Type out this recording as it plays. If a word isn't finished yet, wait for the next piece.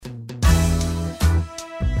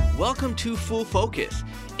Welcome to Full Focus.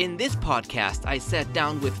 In this podcast, I sat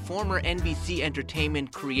down with former NBC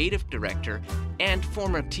Entertainment Creative Director and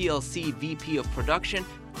former TLC VP of Production,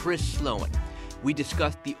 Chris Sloan. We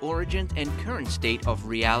discussed the origins and current state of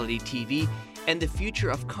reality TV and the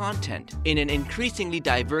future of content in an increasingly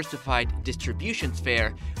diversified distribution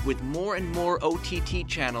sphere with more and more OTT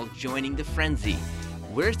channels joining the frenzy.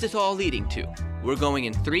 Where's this all leading to? We're going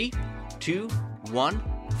in 3, 2, 1,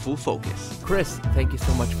 Full Focus. Chris, thank you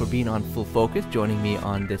so much for being on Full Focus, joining me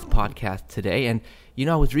on this podcast today. And,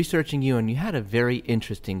 I was researching you, and you had a very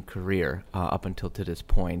interesting career up until to this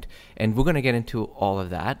point. And we're going to get into all of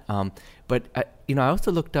that. But I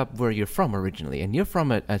also looked up where you're from originally. And you're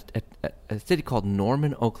from a city called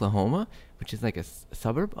Norman, Oklahoma, which is like a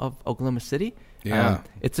suburb of Oklahoma City. Yeah.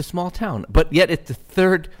 It's a small town, but yet it's the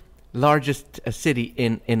third largest city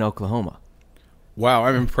in Oklahoma. Wow,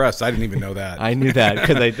 I'm impressed. I didn't even know that. I knew that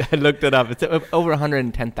because I looked it up. It's over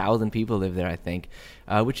 110,000 people live there, I think,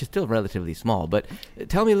 which is still relatively small. But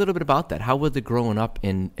tell me a little bit about that. How was it growing up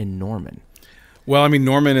in Norman? Well,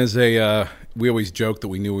 Norman is we always joke that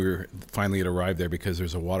we knew we were finally had arrived there because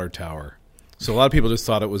there's a water tower. So a lot of people just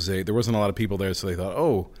thought there wasn't a lot of people there, so they thought,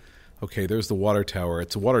 oh, okay, there's the water tower.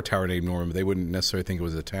 It's a water tower named Norman, but they wouldn't necessarily think it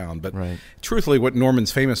was a town. But Truthfully, what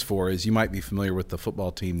Norman's famous for is you might be familiar with the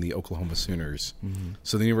football team, the Oklahoma Sooners. Mm-hmm.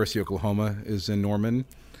 So the University of Oklahoma is in Norman,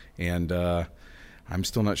 and I'm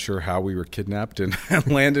still not sure how we were kidnapped and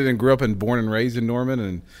landed and grew up and born and raised in Norman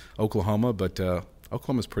and Oklahoma, but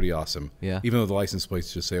Oklahoma's pretty awesome. Yeah. Even though the license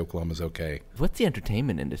plates just say Oklahoma's okay. What's the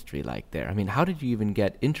entertainment industry like there? How did you even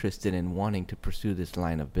get interested in wanting to pursue this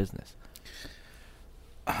line of business?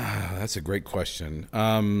 That's a great question.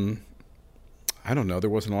 I don't know. There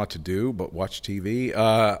wasn't a lot to do but watch TV.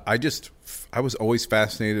 I was always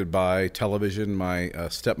fascinated by television. My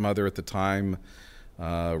stepmother at the time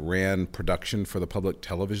ran production for the public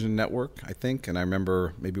television network, I think. And I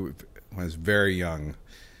remember maybe when I was very young,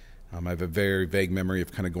 I have a very vague memory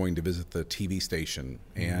of kind of going to visit the TV station.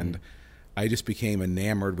 Mm-hmm. And I just became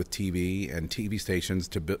enamored with TV and TV stations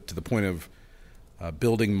to the point of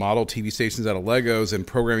building model TV stations out of Legos and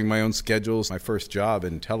programming my own schedules. My first job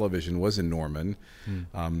in television was in Norman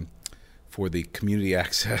for the community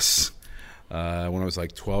access when I was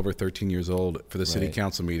like 12 or 13 years old for the city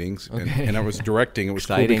council meetings. Okay. And I was directing. It was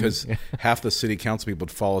cool because half the city council people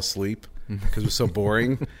would fall asleep because it was so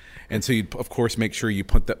boring. And so you'd, of course, make sure you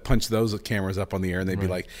punch those cameras up on the air, and they'd be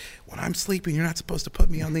like, when I'm sleeping, you're not supposed to put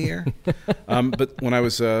me on the air. But when I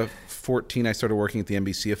was 14, I started working at the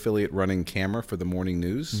NBC affiliate running camera for the morning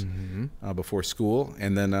news before school.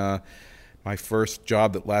 And then my first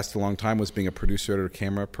job that lasted a long time was being a producer, editor,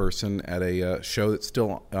 camera person at a show that's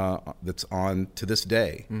still that's on to this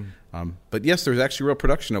day. But yes, there's actually real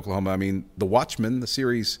production in Oklahoma. The Watchmen, the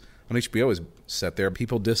series on HBO, is set there.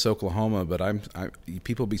 People diss Oklahoma, but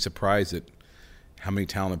people be surprised at how many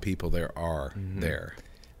talented people there are there.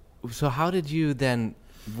 So how did you then,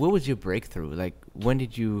 what was your breakthrough? Like, when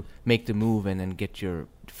did you make the move and then get your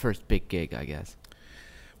first big gig, I guess?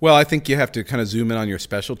 Well, I think you have to kind of zoom in on your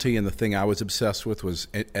specialty, and the thing I was obsessed with was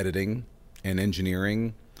editing and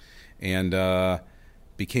engineering, and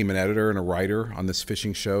became an editor and a writer on this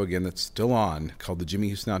fishing show, again, that's still on, called the Jimmy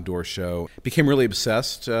Houston Outdoor Show. Became really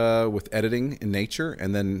obsessed with editing in nature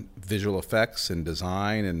and then visual effects and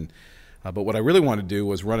design. But what I really wanted to do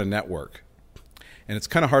was run a network. And it's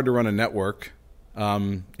kind of hard to run a network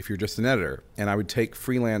if you're just an editor. And I would take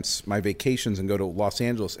my vacations and go to Los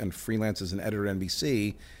Angeles and freelance as an editor at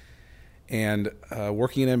NBC. And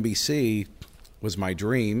working at NBC was my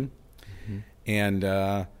dream.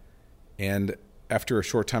 Mm-hmm. And after a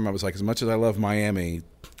short time, I was like, as much as I love Miami,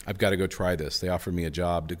 I've got to go try this. They offered me a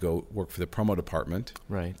job to go work for the promo department.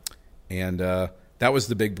 Right. And that was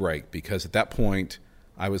the big break, because at that point,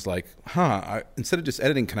 I was like, instead of just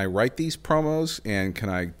editing, can I write these promos and can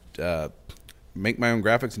I make my own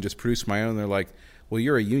graphics and just produce my own? And they're like, well,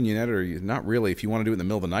 you're a union editor. Not really. If you want to do it in the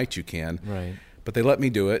middle of the night, you can. Right. But they let me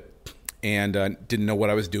do it, and didn't know what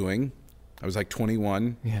I was doing. I was like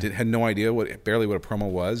 21, had no idea barely what a promo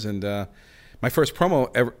was. And my first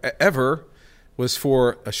promo ever was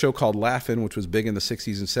for a show called Laugh-In, which was big in the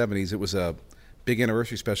 60s and 70s. It was a big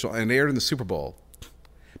anniversary special, and it aired in the Super Bowl.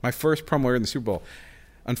 My first promo aired in the Super Bowl.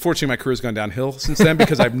 Unfortunately, my career's gone downhill since then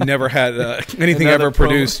because I've never had anything ever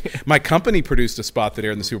produced. My company produced a spot that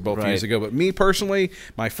aired in the Super Bowl a few years ago, but me personally,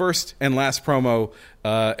 my first and last promo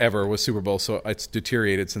ever was Super Bowl, so it's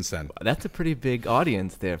deteriorated since then. That's a pretty big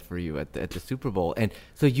audience there for you at the Super Bowl. And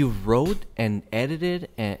so you wrote and edited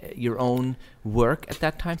your own work at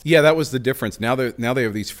that time? Yeah, that was the difference. Now they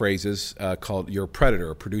have these phrases called you're a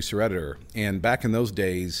predator, a producer-editor. And back in those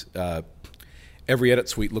days, every edit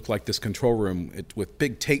suite looked like this control room with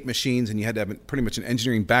big tape machines, and you had to have pretty much an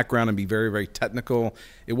engineering background and be very, very technical.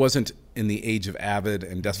 It wasn't in the age of Avid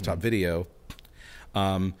and desktop video.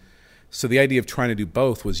 So the idea of trying to do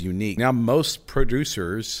both was unique. Now most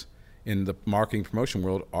producers in the marketing promotion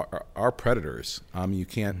world are predators. You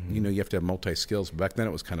can't, you have to have multi-skills. Back then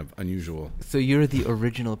it was kind of unusual. So you're the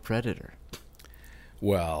original predator.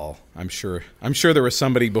 Well, I'm sure there was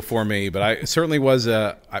somebody before me, but I certainly was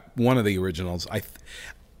one of the originals.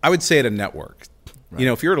 I would say at a network. Right.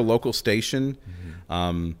 If you're at a local station,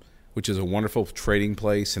 which is a wonderful trading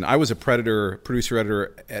place, and I was a producer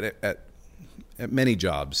editor at many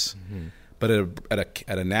jobs, but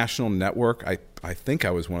at a national network, I think I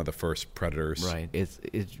was one of the first predators. Right. It's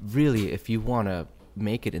really, if you want to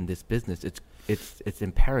make it in this business, it's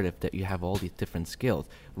imperative that you have all these different skills: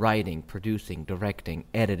 writing, producing, directing,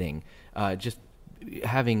 editing, just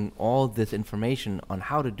having all this information on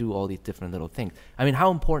how to do all these different little things. I mean,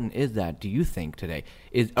 how important is that, do you think, today?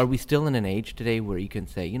 Are we still in an age today where you can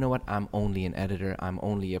say, you know what, I'm only an editor, I'm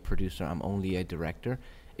only a producer, I'm only a director?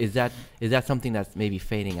 Is that something that's maybe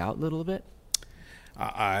fading out a little bit?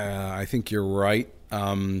 I think you're right.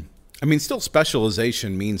 Still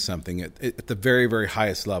specialization means something at the very, very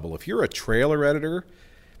highest level. If you're a trailer editor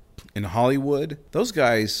in Hollywood, those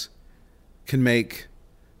guys can make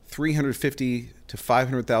 $350,000 to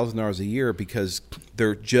 $500,000 a year because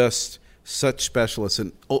they're just such specialists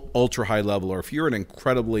and ultra high level. Or if you're an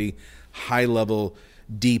incredibly high level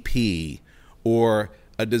DP or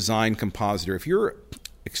a design compositor, if you're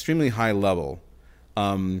extremely high level,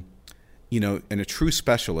 and a true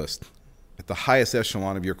specialist at the highest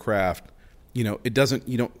echelon of your craft, you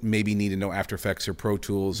don't maybe need to know After Effects or Pro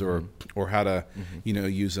Tools or how to,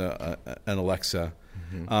 use an Alexa.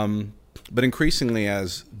 But increasingly,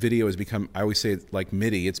 as video has become, I always say like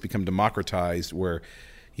MIDI, it's become democratized where,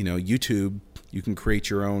 YouTube, you can create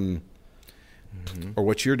your own, or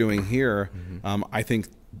what you're doing here. I think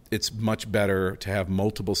it's much better to have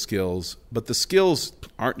multiple skills, but the skills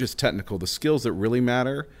aren't just technical. The skills that really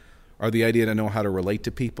matter are the idea to know how to relate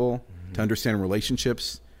to people, to understand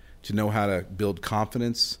relationships, to know how to build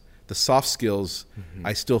confidence. The soft skills,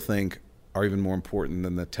 I still think, are even more important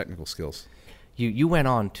than the technical skills. You went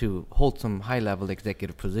on to hold some high-level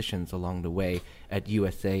executive positions along the way at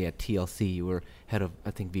USA, at TLC. You were head of,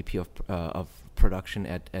 I think, VP of production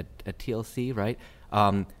at TLC, right?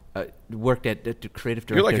 Worked at the creative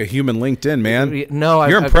director. You're like a human LinkedIn, man. No,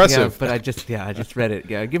 you're impressive. But I just read it.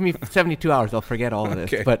 Yeah, give me 72 hours, I'll forget all of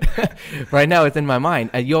this. Okay. But right now it's in my mind.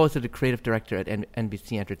 You're also the creative director at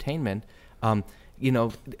NBC Entertainment. What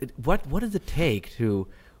does it take to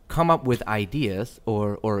come up with ideas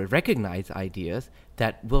or recognize ideas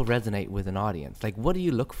that will resonate with an audience? Like, what do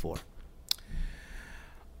you look for?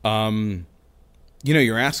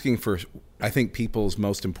 You're asking for, I think, people's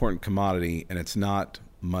most important commodity, and it's not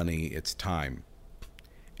money, it's time.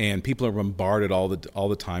 And people are bombarded all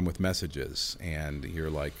the time with messages, and you're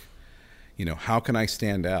like, how can I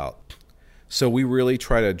stand out? So we really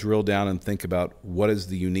try to drill down and think about what is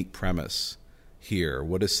the unique premise here?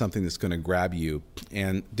 What is something that's going to grab you?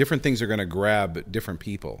 And different things are going to grab different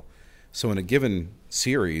people. So in a given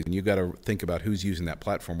series, you got to think about who's using that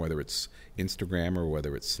platform, whether it's Instagram or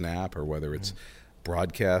whether it's Snap or whether it's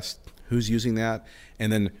broadcast, who's using that,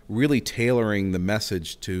 and then really tailoring the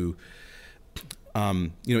message to,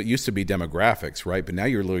 it used to be demographics, right? But now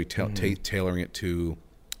you're literally tailoring it to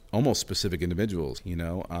almost specific individuals,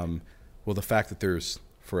 Well, the fact that there's,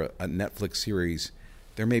 for a Netflix series,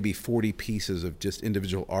 there may be 40 pieces of just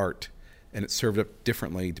individual art, and it's served up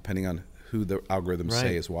differently depending on who the algorithms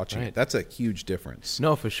say is watching it. That's a huge difference.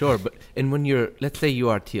 No, for sure. And when you're, let's say you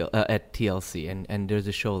are at TLC, and there's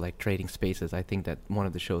a show like Trading Spaces. I think that one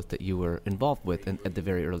of the shows that you were involved with at the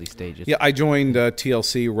very early stages. Yeah, I joined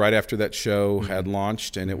TLC right after that show had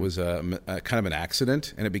launched, and it was a kind of an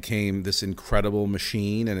accident, and it became this incredible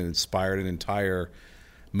machine, and it inspired an entire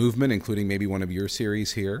movement, including maybe one of your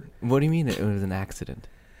series here. What do you mean it was an accident?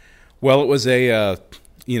 Well, it was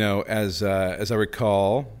as I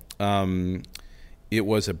recall, it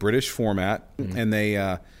was a British format, and they,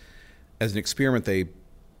 as an experiment,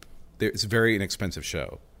 it's a very inexpensive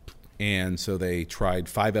show. And so they tried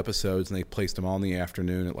 5 episodes, and they placed them all in the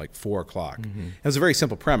afternoon at like 4 o'clock. It was a very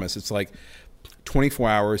simple premise. It's like 24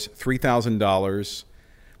 hours, $3,000,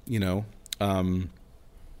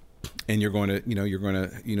 and you're going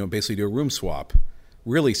to basically do a room swap.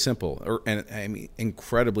 Really simple,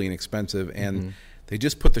 incredibly inexpensive, and they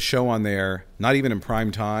just put the show on there, not even in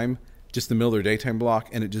prime time, just the middle of their daytime block,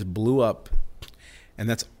 and it just blew up. And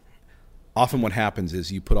that's often what happens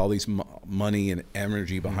is you put all these money and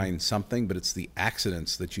energy behind something, but it's the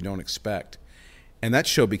accidents that you don't expect. And that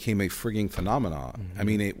show became a frigging phenomenon. I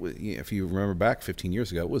mean, if you remember back 15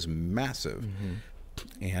 years ago, it was massive.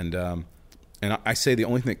 And I say the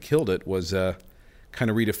only thing that killed it was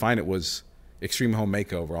kind of redefine it was Extreme Home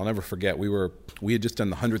Makeover. I'll never forget. We had just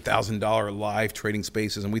done the $100,000 live Trading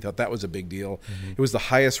Spaces, and we thought that was a big deal. It was the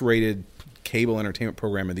highest rated cable entertainment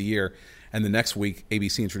program of the year. And the next week,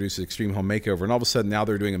 ABC introduces Extreme Home Makeover, and all of a sudden now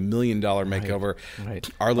they're doing $1 million makeover. Right.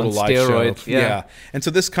 Our little On live steroids, show, yeah. And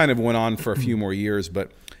so this kind of went on for a few more years,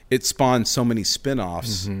 but it spawned so many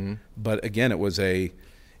spin-offs. But again, it was a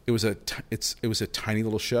tiny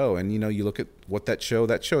little show, and you look at what that show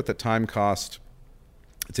at that time cost.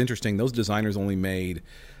 It's interesting. Those designers only made,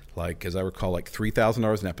 like, as I recall, like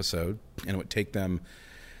 $3,000 an episode, and it would take them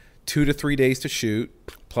 2 to 3 days to shoot,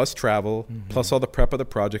 plus travel, plus all the prep of the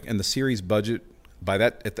project, and the series budget by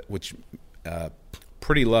that, which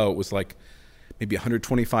pretty low. It was like maybe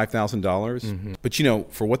 $125,000. But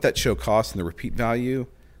for what that show cost and the repeat value,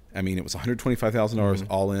 I mean, it was $125,000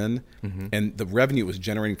 all in, and the revenue it was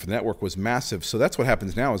generating for the network was massive. So that's what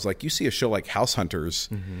happens now is like you see a show like House Hunters,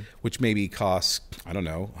 which maybe costs, I don't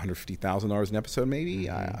know, $150,000 an episode maybe.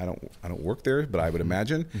 I don't work there, but I would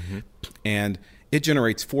imagine. And it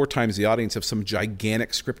generates 4 times the audience of some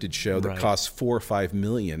gigantic scripted show that costs $4 or $5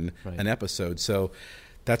 million an episode. So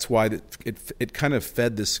that's why it kind of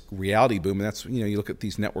fed this reality boom. And that's, you look at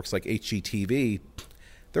these networks like HGTV,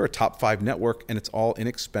 they're a top 5 network, and it's all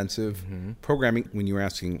inexpensive programming. When you're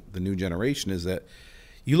asking the new generation, is that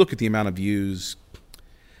you look at the amount of views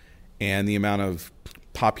and the amount of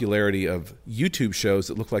popularity of YouTube shows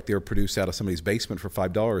that look like they were produced out of somebody's basement for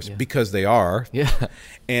 $5 because they are.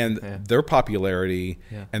 And their popularity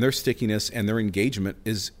and their stickiness and their engagement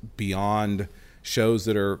is beyond shows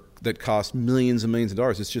that cost millions and millions of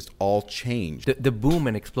dollars. It's just all changed. The boom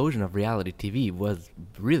and explosion of reality TV was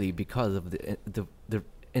really because of the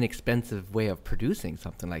inexpensive way of producing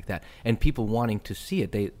something like that, and people wanting to see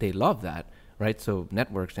it. They love that, right? So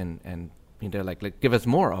networks and they're like give us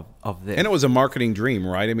more of this. And it was a marketing dream,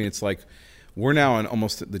 right? I mean, it's like we're now in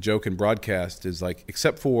almost the joke in broadcast is like,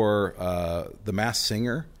 except for The Masked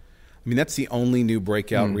Singer. I mean, that's the only new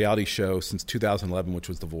breakout reality show since 2011, which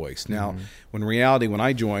was The Voice. Now, when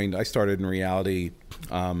I joined, I started in reality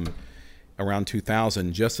around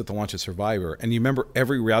 2000, just at the launch of Survivor. And you remember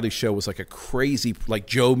every reality show was like a crazy, like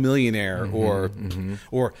Joe Millionaire or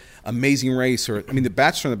Amazing Race, or I mean, The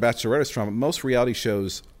Bachelor and The Bachelorette is strong. But most reality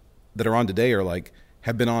shows that are on today are like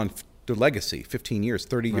have been on their legacy, 15 years,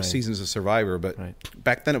 30 year seasons of Survivor. But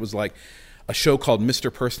back then it was like a show called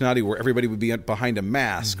Mr. Personality where everybody would be behind a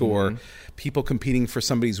mask or people competing for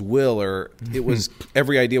somebody's will, or it was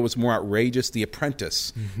every idea was more outrageous. The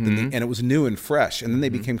Apprentice, and it was new and fresh. And then they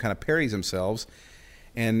became kind of parodies themselves,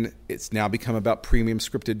 and it's now become about premium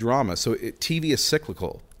scripted drama. So TV is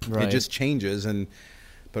cyclical. It just changes.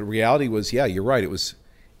 But reality was, you're right. It was,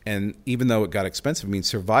 and even though it got expensive, I mean,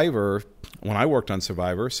 Survivor, when I worked on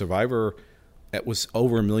Survivor, it was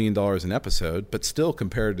over $1 million an episode, but still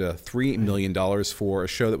compared to $3 million for a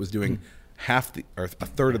show that was doing half or a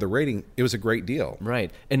third of the rating, it was a great deal.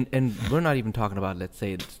 Right. And we're not even talking about, let's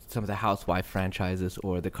say, some of the Housewife franchises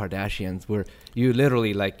or the Kardashians, where you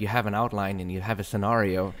literally, like, you have an outline and you have a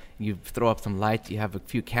scenario, you throw up some lights, you have a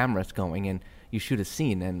few cameras going, and you shoot a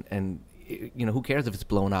scene, and who cares if it's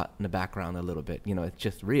blown out in the background a little bit? It's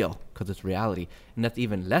just real because it's reality. And that's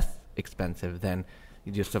even less expensive than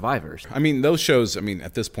just Survivors. I mean, those shows,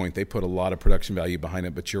 at this point, they put a lot of production value behind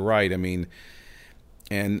it, but you're right.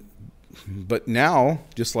 But now,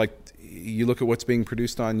 just like you look at what's being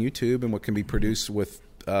produced on YouTube and what can be produced with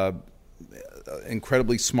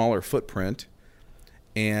incredibly smaller footprint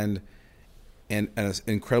and an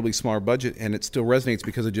incredibly smaller budget, and it still resonates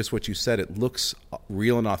because of just what you said. It looks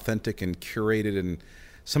real and authentic and curated, and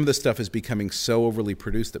some of this stuff is becoming so overly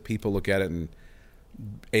produced that people look at it and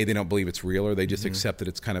they don't believe it's real, or they just accept that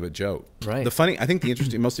it's kind of a joke. Right. I think the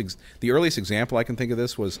interesting, the earliest example I can think of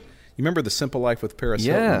this was, you remember The Simple Life with Paris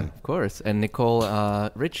Hilton? Yeah, of course. And Nicole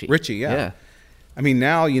Richie. Richie, yeah.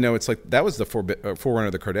 Now, it's like, that was the forerunner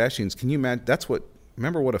of the Kardashians. Can you imagine?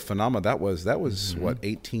 Remember what a phenomenon that was? That was,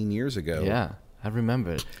 18 years ago? Yeah, I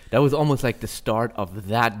remember it. That was almost like the start of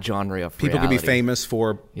that genre of people reality. could be famous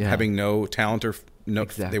for having no talent or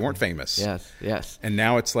they weren't famous. Yes. And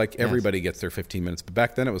now it's like everybody gets their 15 minutes. But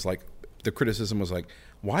back then it was like, the criticism was like,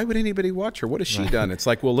 why would anybody watch her? What has she done? It's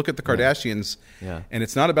like, well, look at the Kardashians. And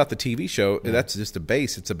it's not about the TV show. That's just a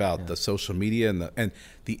base. It's about the social media and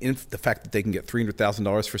the fact that they can get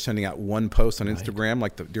 $300,000 for sending out one post on Instagram,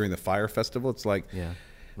 like during the Fire Festival. It's like,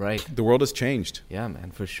 the world has changed. Yeah,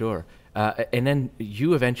 man, for sure. And then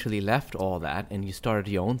you eventually left all that and you started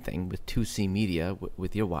your own thing with 2C Media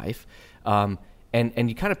with your wife. and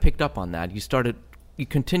you kind of picked up on that. You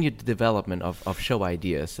continued the development of show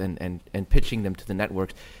ideas and pitching them to the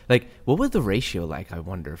networks. Like, what was the ratio like, I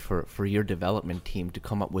wonder, for your development team to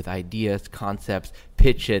come up with ideas, concepts,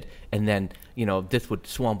 pitch it, and then,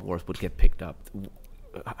 Swamp Wars would get picked up?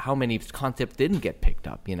 How many concepts didn't get picked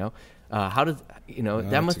up, How does,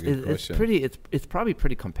 that must, it's probably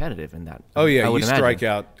pretty competitive in that. Oh, yeah, you strike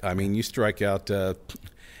out. I mean, you strike out,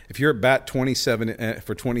 if you're at bat 27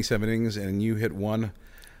 for 27 innings and you hit one,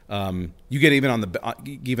 you get even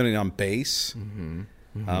on base. Mm-hmm.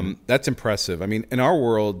 Mm-hmm. That's impressive. I mean, in our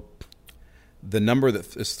world, the number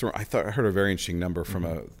that is thrown, I heard a very interesting number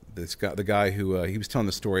from the guy who he was telling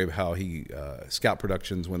the story of how he Scout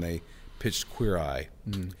Productions when they pitched Queer Eye.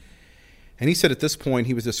 Mm. And he said at this point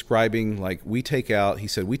he was describing, like, we take out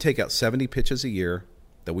 70 pitches a year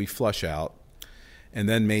that we flush out, and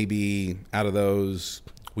then maybe out of those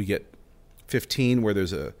we get 15 where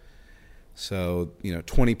there's 20%,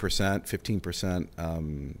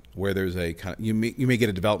 15%, where there's a kind of, you may get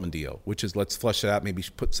a development deal, which is let's flush it out, maybe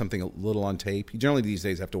put something a little on tape. You generally these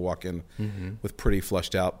days have to walk in with pretty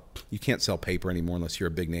flushed out. You can't sell paper anymore unless you're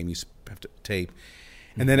a big name. You have to tape.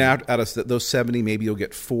 And then out of those 70, maybe you'll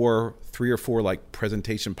get 3 or 4 like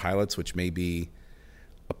presentation pilots, which may be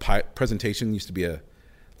presentation used to be a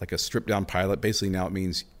stripped down pilot. Basically now it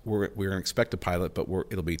means we're going to expect a pilot, but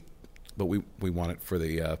we want it for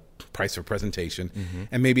the price of presentation. Mm-hmm.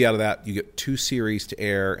 And maybe out of that you get 2 series to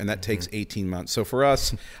air, and that takes 18 months. So for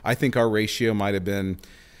us, I think our ratio might have been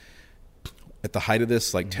at the height of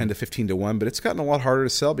this like 10 to 15 to 1, but it's gotten a lot harder to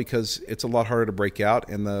sell because it's a lot harder to break out,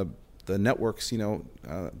 and the networks,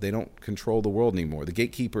 they don't control the world anymore. The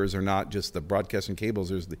gatekeepers are not just the broadcast and cables,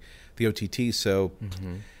 there's the OTT. So,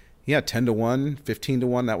 10 to 1, 15 to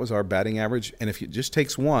 1, that was our batting average. And if it just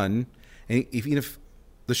takes one, and even if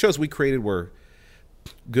the shows we created were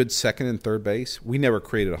good second and third base, we never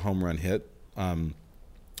created a home run hit.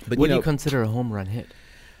 But what do you consider a home run hit?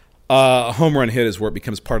 A home run hit is where it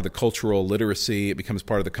becomes part of the cultural literacy. It becomes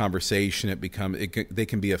part of the conversation. They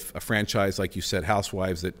can be a franchise, like you said,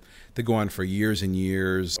 Housewives that go on for years and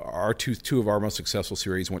years. Our two of our most successful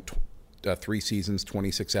series went 3 seasons,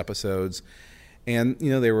 26 episodes, and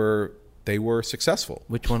they were successful.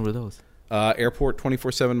 Which one were those? Airport,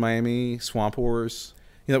 24/7 Miami, Swamp Wars.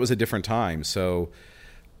 That was a different time. So,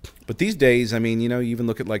 but these days, I mean, you even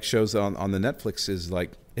look at like shows on the Netflix is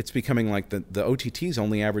like. It's becoming like the OTTs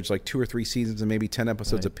only average like 2 or 3 seasons and maybe 10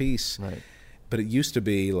 episodes apiece. Right. But it used to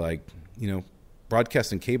be like,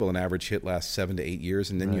 broadcast and cable, an average hit lasts 7 to 8 years.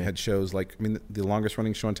 And then you had shows like, the longest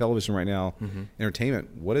running show on television right now,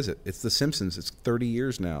 entertainment, what is it? It's The Simpsons. It's 30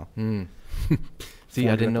 years now. Mm. See,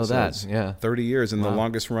 I didn't know that. Yeah. 30 years. And the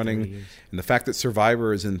longest running, and the fact that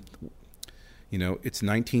Survivor is in, it's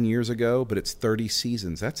 19 years ago, but it's 30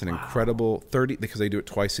 seasons. That's an incredible 30 because they do it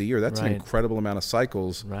twice a year. That's an incredible amount of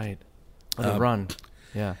cycles. Right. On the run.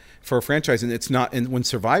 Yeah. For a franchise. And it's not, and when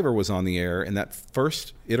Survivor was on the air in that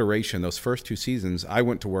first iteration, those first 2 seasons, I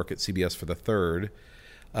went to work at CBS for the third.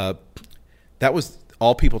 That was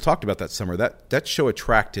all people talked about that summer. That show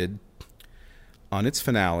attracted on its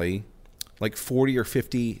finale like 40 or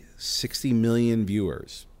 50, 60 million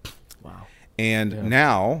viewers. Wow. And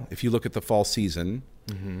now, if you look at the fall season,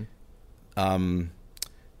 and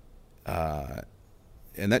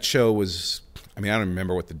that show was, I don't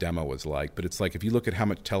remember what the demo was like, but it's like if you look at how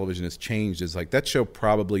much television has changed, it's like that show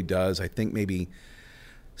probably does, I think maybe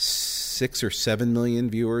 6 or 7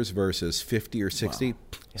 million viewers versus 50 or 60. Wow.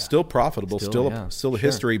 Yeah. Still profitable, still a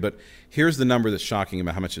history, but here's the number that's shocking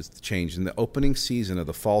about how much it's changed. In the opening season of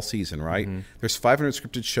the fall season, right, there's 500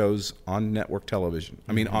 scripted shows on network television.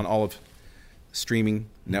 On all of streaming,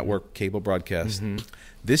 network, cable broadcast.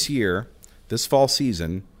 This year, this fall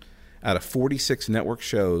season, out of 46 network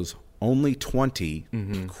shows, only 20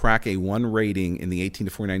 crack a 1 rating in the 18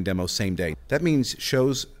 to 49 demo same day. That means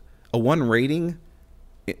shows a 1 rating,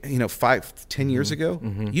 5-10 years ago,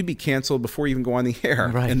 you'd be canceled before you even go on the air.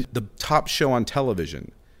 Right. And the top show on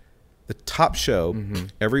television,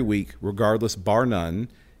 every week, regardless, bar none,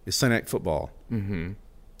 is Sunday Night Football.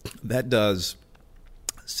 That does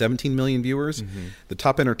 17 million viewers. The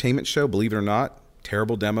top entertainment show, believe it or not,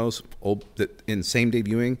 terrible demos, in same day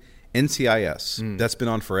viewing, NCIS. That's been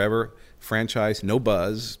on forever. Franchise, no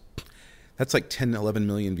buzz. That's like 10, 11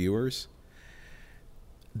 million viewers.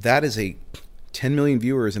 That is a 10 million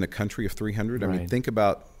viewers in a country of 300. Right. Think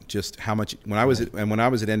about just how much. When I was at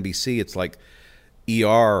NBC, it's like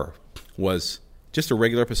ER was just a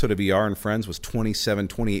regular episode of ER and Friends was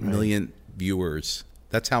 28 million viewers.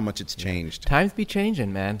 That's how much it's changed. Times be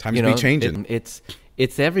changing, man. Times be changing.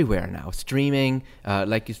 It's everywhere now. Streaming,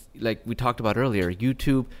 like we talked about earlier,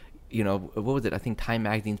 YouTube. what was it? I think Time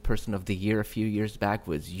Magazine's Person of the Year a few years back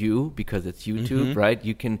was you, because it's YouTube, right?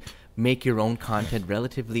 You can make your own content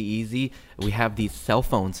relatively easy. We have these cell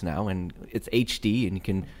phones now, and it's HD, and you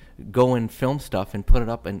can go and film stuff and put it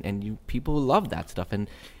up, and people love that stuff. And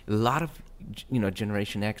a lot of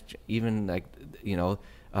Generation X, even like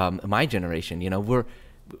my generation,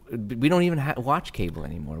 we don't even watch cable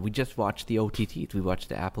anymore. We just watch the OTTs. We watch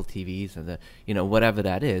the Apple TVs or the whatever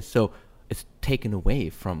that is. So it's taken away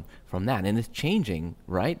from that, and it's changing,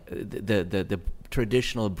 right? The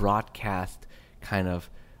traditional broadcast kind of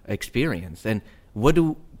experience. And what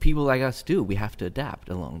do people like us do? We have to adapt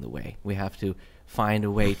along the way. We have to find a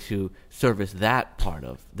way to service that part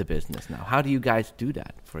of the business now. How do you guys do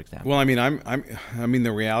that, for example? Well, I mean,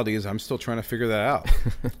 the reality is I'm still trying to figure that out.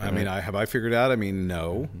 Have I figured it out? I mean,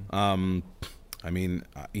 no. I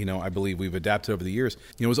believe we've adapted over the years.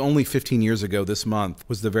 It was only 15 years ago this month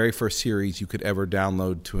was the very first series you could ever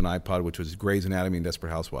download to an iPod, which was Grey's Anatomy and Desperate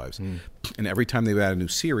Housewives. And every time they would add a new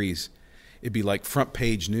series, it'd be like front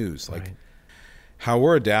page news. Like, right. How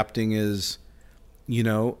we're adapting is,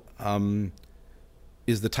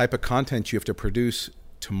 is the type of content you have to produce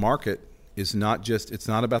to market is not just, it's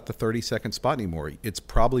not about the 30-second spot anymore. It's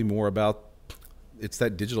probably more about, it's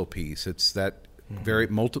that digital piece. It's that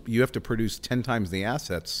you have to produce 10 times the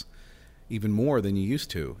assets, even more than you used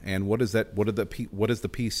to. And what is that? What is the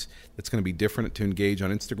piece that's going to be different to engage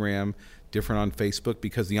on Instagram, different on Facebook?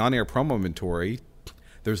 Because the on-air promo inventory,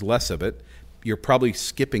 there's less of it. You're probably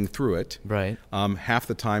skipping through it. Right. Half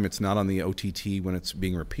the time it's not on the OTT when it's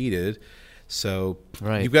being repeated. So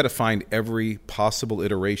right. You've got to find every possible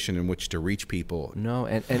iteration in which to reach people. No,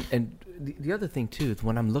 and the other thing too is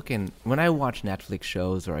when I watch Netflix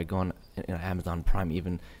shows or I go on Amazon Prime,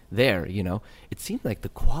 even there, it seems like the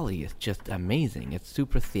quality is just amazing. It's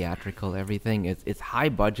super theatrical. Everything it's high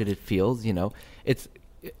budget. It feels,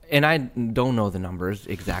 and I don't know the numbers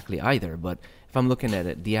exactly either, but if I'm looking at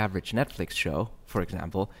it, the average Netflix show, for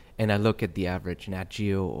example, and I look at the average Nat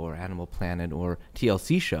Geo or Animal Planet or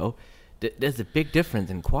TLC show, there's a big difference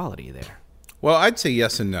in quality there. Well, I'd say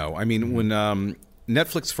yes and no. I mean, when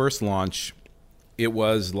Netflix first launched, it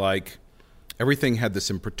was like everything had this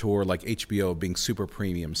imprimatur, like HBO being super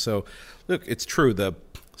premium. So, look, it's true. The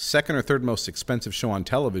second or third most expensive show on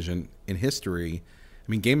television in history,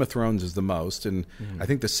 I mean, Game of Thrones is the most, and I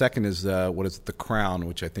think the second is, The Crown,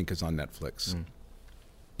 which I think is on Netflix.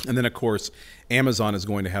 And then, of course, Amazon is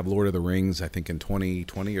going to have Lord of the Rings, I think, in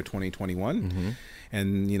 2020 or 2021.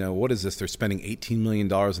 And, what is this? They're spending $18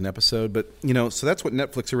 million an episode. But, so that's what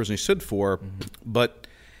Netflix originally stood for. But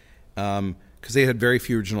because they had very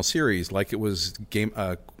few original series, like it was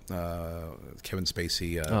Kevin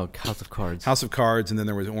Spacey. House of Cards. House of Cards, and then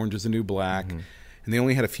there was Orange is the New Black. And they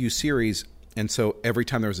only had a few series. And so every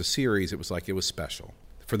time there was a series, it was like it was special.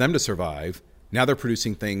 For them to survive, now they're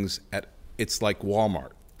producing things it's like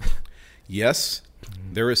Walmart. Yes,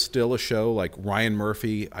 there is still a show like Ryan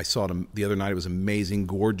Murphy. I saw it the other night. It was amazing,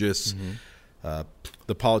 gorgeous.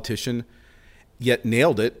 The Politician, yet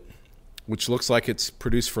nailed it, which looks like it's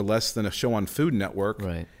produced for less than a show on Food Network.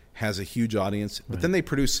 Right. Has a huge audience. But then they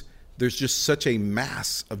produce, there's just such a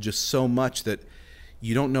mass of just so much that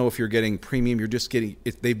you don't know if you're getting premium. You're just getting,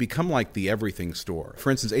 they've become like the everything store.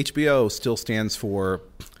 For instance, HBO still stands for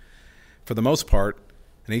the most part,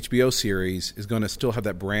 an HBO series is going to still have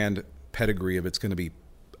that brand pedigree of it's going to be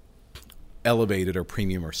elevated or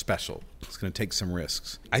premium or special. It's going to take some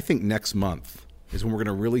risks. I think next month is when we're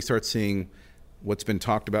going to really start seeing what's been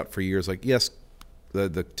talked about for years. Like, yes,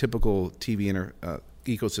 the typical TV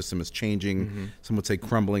ecosystem is changing. Some would say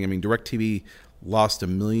crumbling. I mean, DirecTV lost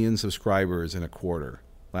 1 million subscribers in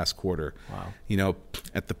last quarter. Wow.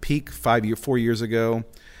 At the peak 4 years ago,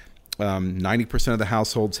 90% of the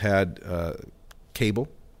households had cable,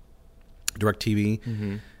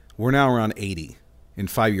 DirecTV. We're now around 80 in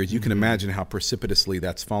 5 years. You can imagine how precipitously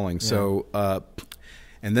that's falling. Yeah. So,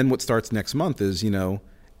 and then what starts next month is,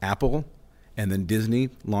 Apple and then Disney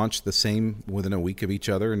launched the same within a week of each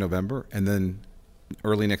other in November. And then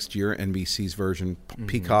early next year, NBC's version,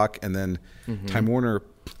 Peacock, and then Time Warner.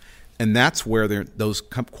 And that's where those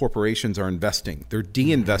corporations are investing. They're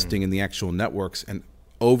de-investing in the actual networks and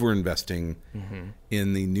over-investing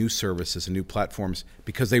in the new services and new platforms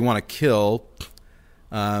because they want to kill.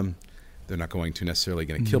 They're not going to necessarily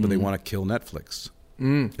kill, but they want to kill Netflix.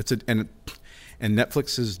 And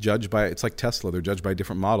Netflix is judged by, it's like Tesla. They're judged by a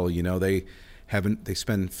different model. They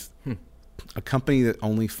spend a company that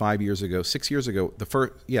only 6 years ago, 6 years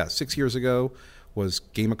ago was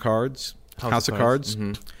Game of Cards, House of Cards.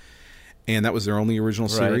 And that was their only original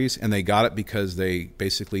Right. series, and they got it because they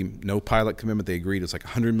basically no pilot commitment. They agreed it's like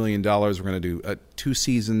 $100 million. We're going to do 2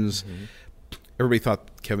 seasons. Everybody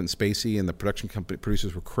thought Kevin Spacey and the production company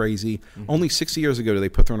producers were crazy. Only 6 years ago did they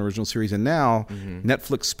put their own original series, and now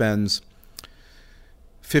Netflix spends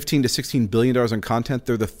 $15 to $16 billion on content.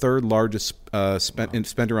 They're the third largest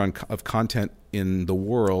spender of content in the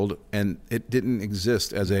world, and it didn't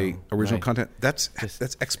exist as a original right. content. That's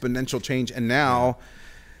exponential change, and now.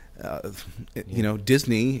 You know,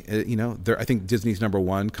 Disney, I think Disney's number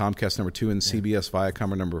 1, Comcast number 2, and CBS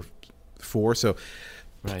Viacom are number 4. So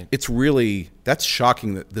Right. it's really, that's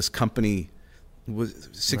shocking that this company was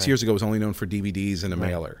 6 years ago was only known for DVDs and a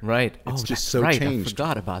mailer. Right. It's oh, just that's so right. changed. I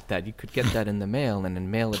forgot about that. You could get that in the mail and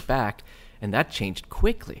then mail it back, and that changed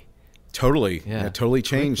quickly. Totally. Yeah, Totally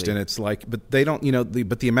changed. quickly. And it's like, but they don't,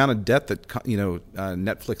 but the amount of debt that,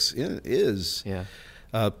 Netflix is. Yeah.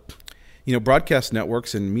 Broadcast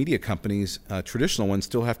networks and media companies, traditional ones,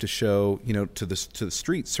 still have to show, to the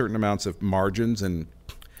street certain amounts of margins and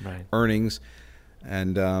Right. earnings,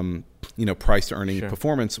 and price to earning Sure.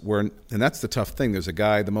 performance. And that's the tough thing. There's a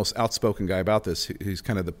guy, the most outspoken guy about this, who's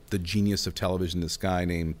kind of the genius of television. This guy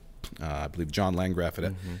named, I believe, John Landgraf,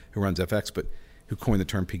 who runs FX, but who coined the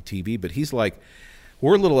term peak TV. But he's like,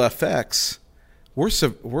 we're little FX.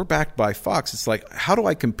 We're backed by Fox. It's like, how do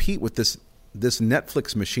I compete with this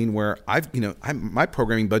Netflix machine where my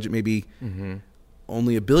programming budget may be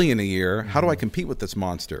only $1 billion a year? How do I compete with this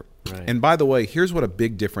monster? Right. And by the way, here's what a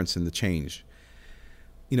big difference in the change.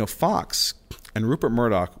 Fox and Rupert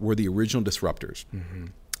Murdoch were the original disruptors.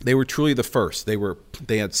 They were truly the first.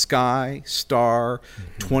 They had Sky, Star,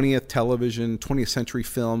 20th Television, 20th Century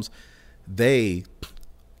Films. They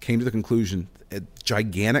came to the conclusion, a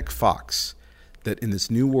gigantic Fox, that in this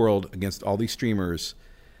new world against all these streamers,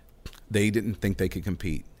 they didn't think they could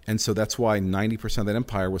compete. And so that's why 90% of that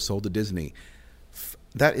empire was sold to Disney.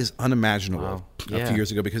 That is unimaginable Wow. a Yeah. few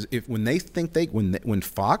years ago, because when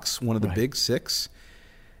Fox, one of the Right. big 6,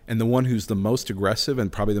 and the one who's the most aggressive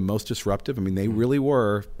and probably the most disruptive, I mean, they really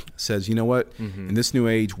were, says, you know what, in this new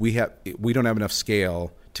age, we don't have enough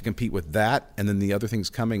scale to compete with that, and then the other things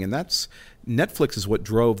coming. And that's, Netflix is what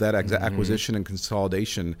drove that acquisition and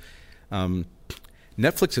consolidation.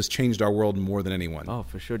 Netflix has changed our world more than anyone. Oh,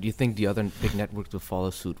 for sure. Do you think the other big networks will follow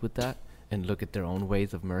suit with that and look at their own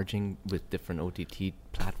ways of merging with different OTT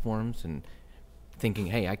platforms and thinking,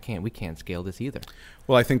 hey, we can't scale this either?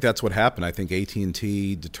 Well, I think that's what happened. I think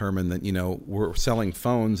AT&T determined that, we're selling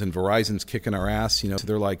phones and Verizon's kicking our ass, so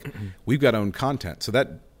they're like, we've got to own content. So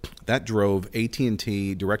that drove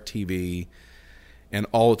AT&T, DirecTV, and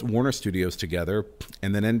all Warner Studios together,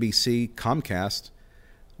 and then NBC, Comcast.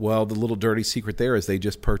 Well, the little dirty secret there is they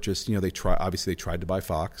just purchased, they tried to buy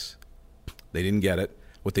Fox. They didn't get it.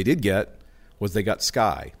 What they did get was they got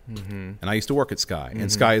Sky. And I used to work at Sky.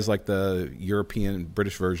 And Sky is like the European,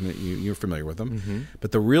 British version. You're familiar with them.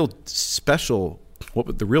 But the real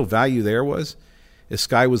the real value there is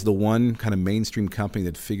Sky was the one kind of mainstream company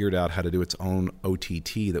that figured out how to do its own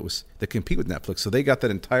OTT that compete with Netflix. So they got that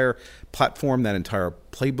entire platform, that entire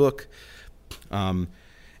playbook.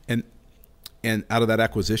 And out of that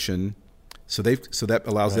acquisition, so that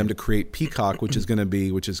allows them to create Peacock, which is going to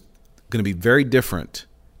be very different.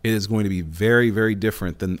 It is going to be very, very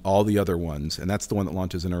different than all the other ones, and that's the one that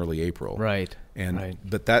launches in early April. Right.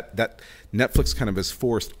 But that Netflix kind of has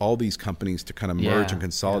forced all these companies to kind of merge and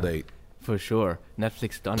consolidate. Yeah, for sure.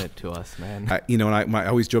 Netflix done it to us, man. I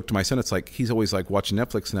always joke to my son, it's like he's always like watching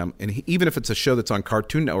Netflix, even if it's a show that's on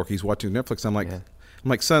Cartoon Network, he's watching Netflix. I'm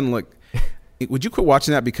like, son, look. Would you quit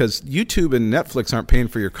watching that, because YouTube and Netflix aren't paying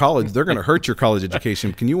for your college? They're going to hurt your college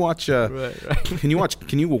education. Can you watch? Right. Can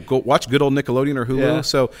you go watch good old Nickelodeon or Hulu? Yeah.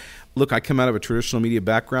 So, look, I come out of a traditional media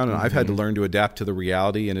background, and I've had to learn to adapt to the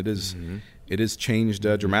reality, and it has changed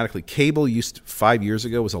dramatically. Cable 5 years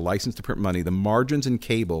ago was a license to print money. The margins in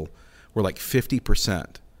cable were like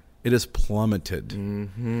 50%. It has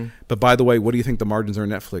plummeted. But by the way, what do you think the margins are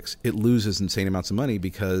in Netflix? It loses insane amounts of money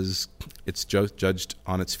because it's judged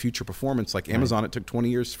on its future performance. Like Amazon, it took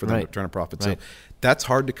 20 years for them to turn a profit. So that's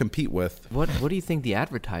hard to compete with. What do you think the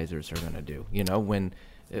advertisers are going to do? When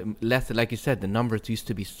less, like you said, the numbers used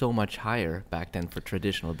to be so much higher back then for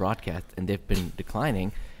traditional broadcast, and they've been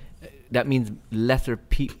declining. That means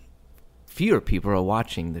fewer people are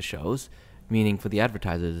watching the shows. Meaning for the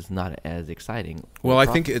advertisers, it's not as exciting. Well, I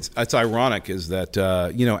think it's ironic is that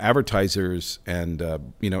advertisers and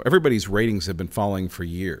everybody's ratings have been falling for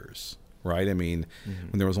years, right? I mean,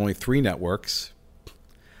 when there was only 3 networks,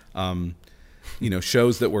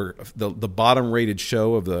 shows that were the bottom rated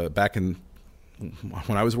show of the back in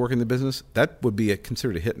when I was working in the business, that would be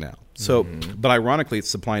considered a hit now. So, but ironically, it's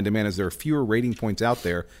supply and demand. As there are fewer rating points out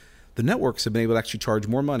there, the networks have been able to actually charge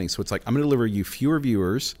more money. So it's like, I'm going to deliver you fewer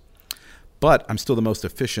viewers, but I'm still the most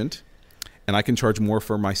efficient, and I can charge more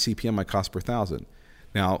for my CPM, my cost per thousand.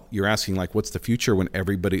 Now, you're asking, like, what's the future when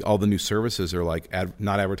all the new services are like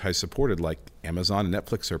not advertised supported, like Amazon and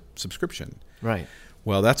Netflix are subscription. Right.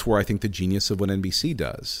 Well, that's where I think the genius of what NBC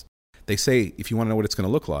does. They say, if you want to know what it's going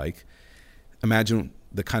to look like, imagine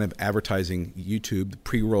the kind of advertising YouTube,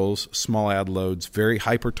 pre-rolls, small ad loads, very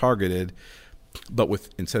hyper-targeted, but with,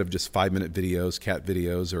 instead of just 5-minute videos, cat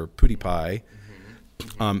videos, or PewDiePie,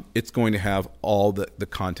 it's going to have all the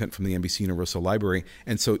content from the NBC Universal Library.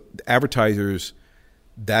 And so advertisers,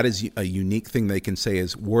 that is a unique thing they can say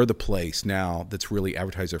is, we're the place now that's really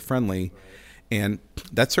advertiser-friendly. Right. And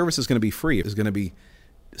that service is going to be free. It's going to be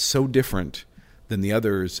so different than the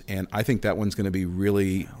others, and I think that one's going to be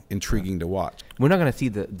really intriguing to watch. We're not going to see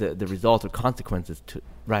the results or consequences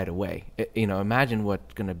right away. Imagine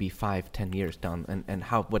what's going to be 5-10 years down, and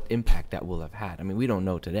what impact that will have had. I mean, we don't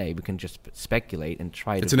know today. We can just speculate and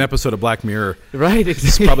try to. It's an episode of Black Mirror. Right.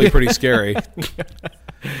 It's probably pretty scary.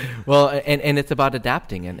 Well, and it's about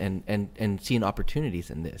adapting and seeing opportunities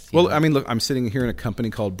in this. Well, I mean, look, I'm sitting here in a company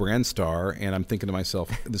called Brandstar, and I'm thinking to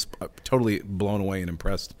myself, this totally blown away and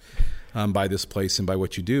impressed by this place and by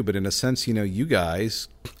what you do. But in a sense, you guys,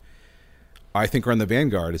 I think, are on the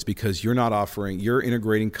vanguard. Is because you're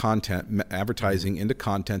integrating content, advertising into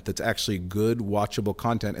content that's actually good, watchable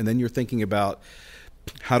content. And then you're thinking about,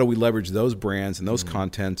 how do we leverage those brands and those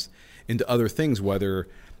contents into other things, whether,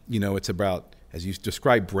 it's about, as you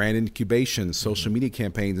described, brand incubation, social media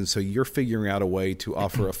campaigns. And so you're figuring out a way to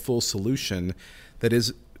offer a full solution that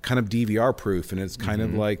is kind of DVR proof. And it's kind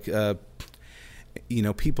of like,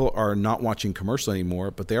 people are not watching commercial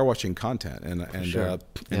anymore, but they are watching content.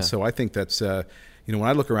 And so I think that's, when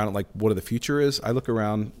I look around at like what the future is, I look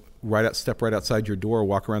around, step right outside your door,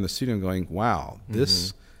 walk around the studio and going, wow,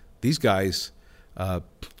 these guys have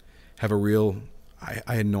a real,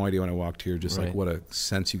 I had no idea when I walked here, just like what a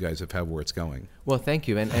sense you guys have where it's going. Well, thank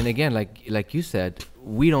you. And again, like you said,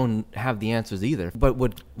 we don't have the answers either. But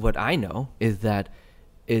what I know is that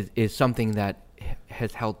is something that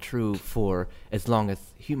has held true for as long as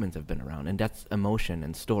humans have been around, and that's emotion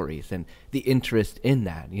and stories and the interest in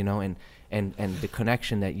that, and the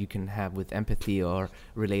connection that you can have with empathy or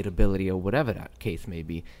relatability or whatever that case may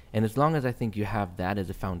be. And as long as I think you have that as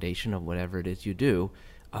a foundation of whatever it is you do,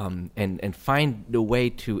 and find the way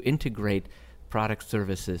to integrate product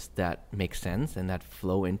services that make sense and that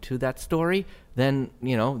flow into that story, then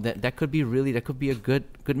that could be a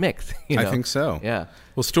good mix. I think so. Yeah.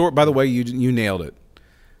 Well, by the way, you nailed it.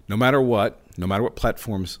 No matter what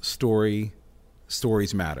platforms, stories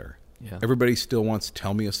matter. Yeah. Everybody still wants to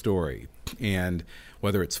tell me a story, and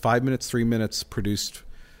whether it's 5 minutes, 3 minutes, produced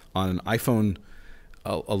on an iPhone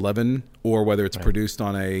 11, or whether it's produced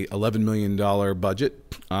on a $11 million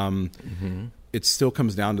budget, it still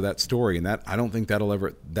comes down to that story, and that I don't think that'll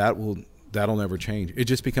never change. It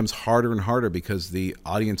just becomes harder and harder because the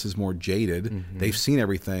audience is more jaded. They've seen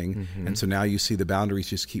everything, and so now you see the boundaries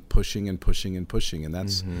just keep pushing and pushing and pushing, and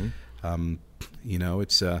that's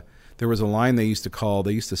it's there was a line they used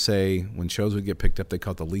to say when shows would get picked up, they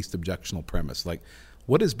call it the least objectionable premise. Like,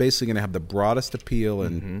 what is basically going to have the broadest appeal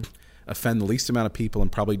and offend the least amount of people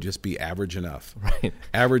and probably just be average enough. Right.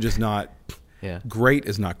 Average is not great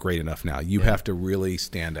is not great enough now. You have to really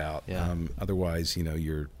stand out. Yeah. Otherwise,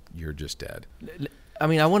 you're just dead. I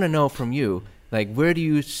mean, I want to know from you, like, where do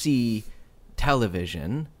you see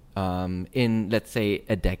television in, let's say,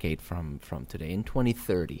 a decade from today, in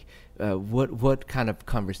 2030? What kind of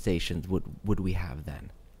conversations would we have then?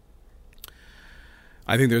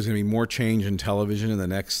 I think there's going to be more change in television in the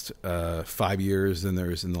next 5 years than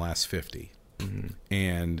there's in the last 50.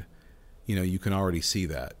 And, you can already see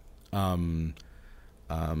that. But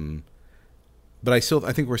I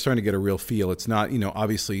think we're starting to get a real feel. It's not,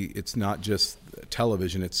 obviously it's not just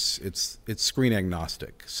television. It's screen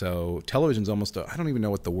agnostic. So television's almost, I don't even know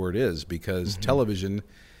what the word is, because television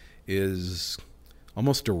is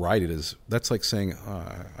almost derided as, that's like saying,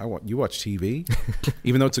 you watch TV,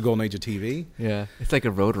 even though it's a golden age of TV. Yeah, it's like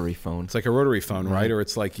a rotary phone. It's like a rotary phone, right? Or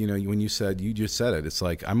it's like, when you just said it, it's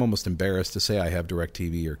like, I'm almost embarrassed to say I have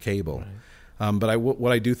DirecTV or cable. Right. But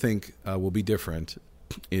what I do think will be different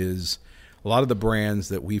is a lot of the brands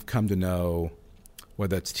that we've come to know,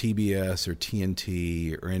 whether it's TBS or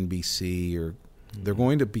TNT or NBC, or they're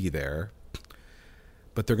going to be there,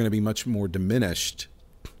 but they're going to be much more diminished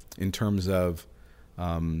in terms of,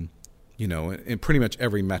 in pretty much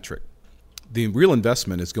every metric. The real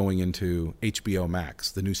investment is going into HBO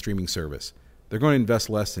Max, the new streaming service. they're going to invest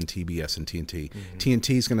less than TBS and TNT.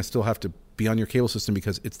 TNT is going to still have to be on your cable system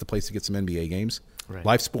because it's the place to get some NBA games. Right.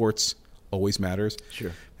 Live sports always matters.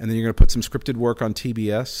 Sure. And then you're going to put some scripted work on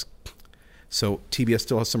TBS. So TBS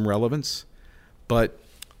still has some relevance. But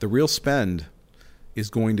the real spend is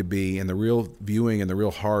going to be, and the real viewing and the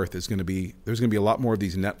real hearth is going to be, there's going to be a lot more of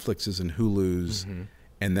these Netflixes and Hulus.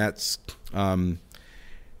 And that's,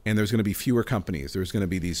 and there's going to be fewer companies. There's going to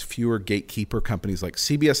be these fewer gatekeeper companies like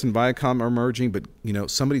CBS and Viacom are emerging, but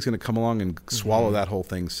somebody's going to come along and swallow that whole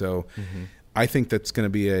thing. So I think that's going to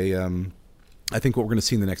be I think what we're going to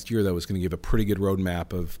see in the next year, though, is going to give a pretty good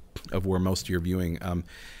roadmap of where most of your viewing.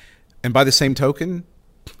 And by the same token,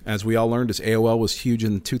 as we all learned, as AOL was huge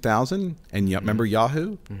in 2000, and remember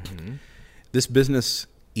Yahoo? This business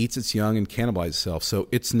eats its young and cannibalizes itself. So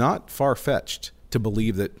it's not far-fetched to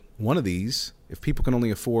believe that one of these, if people can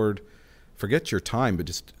only afford, forget your time, but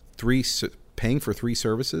just paying for 3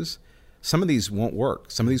 services, some of these won't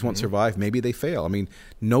work. Some of these won't survive. Maybe they fail. I mean,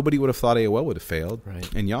 nobody would have thought AOL would have failed. Right.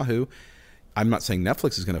 And Yahoo, I'm not saying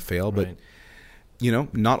Netflix is going to fail, but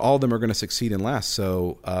not all of them are going to succeed and last.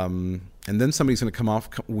 So, and then somebody's going to come off.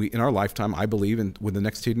 In our lifetime, I believe, with the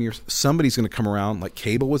next 10 years, somebody's going to come around. Like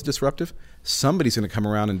cable was disruptive. Somebody's going to come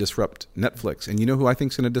around and disrupt Netflix. And you know who I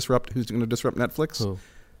think is going to disrupt? Who's going to disrupt Netflix? Who?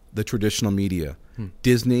 The traditional media,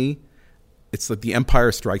 Disney. It's like the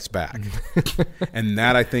Empire Strikes Back, and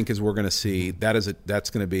that I think is we're going to see.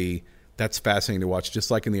 That's fascinating to watch.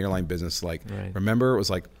 Just like in the airline business, remember it was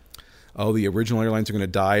like, oh, the original airlines are going to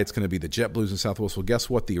die. It's going to be the JetBlues and Southwest. Well, guess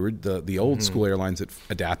what? The old school airlines that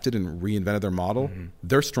adapted and reinvented their model,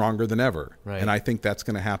 they're stronger than ever. Right. And I think that's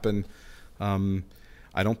going to happen.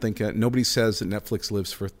 I don't think nobody says that Netflix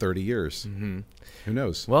lives for 30 years. Who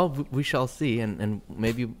knows? Well, we shall see, and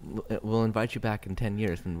maybe we'll invite you back in 10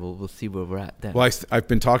 years, and we'll see where we're at then. Well, I've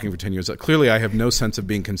been talking for 10 years. Clearly, I have no sense of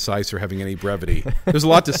being concise or having any brevity. There's a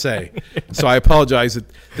lot to say. So I apologize that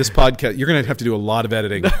this podcast, you're going to have to do a lot of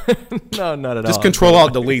editing. No, not at all. Just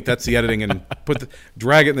Control-Alt-Delete, that's the editing, and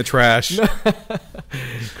drag it in the trash.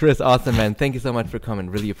 Chris, awesome, man. Thank you so much for coming.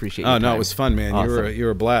 Really appreciate your time. No, it was fun, man. Awesome. You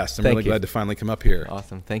were a blast. I'm really glad to finally come up here.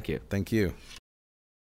 Awesome. Thank you. Thank you.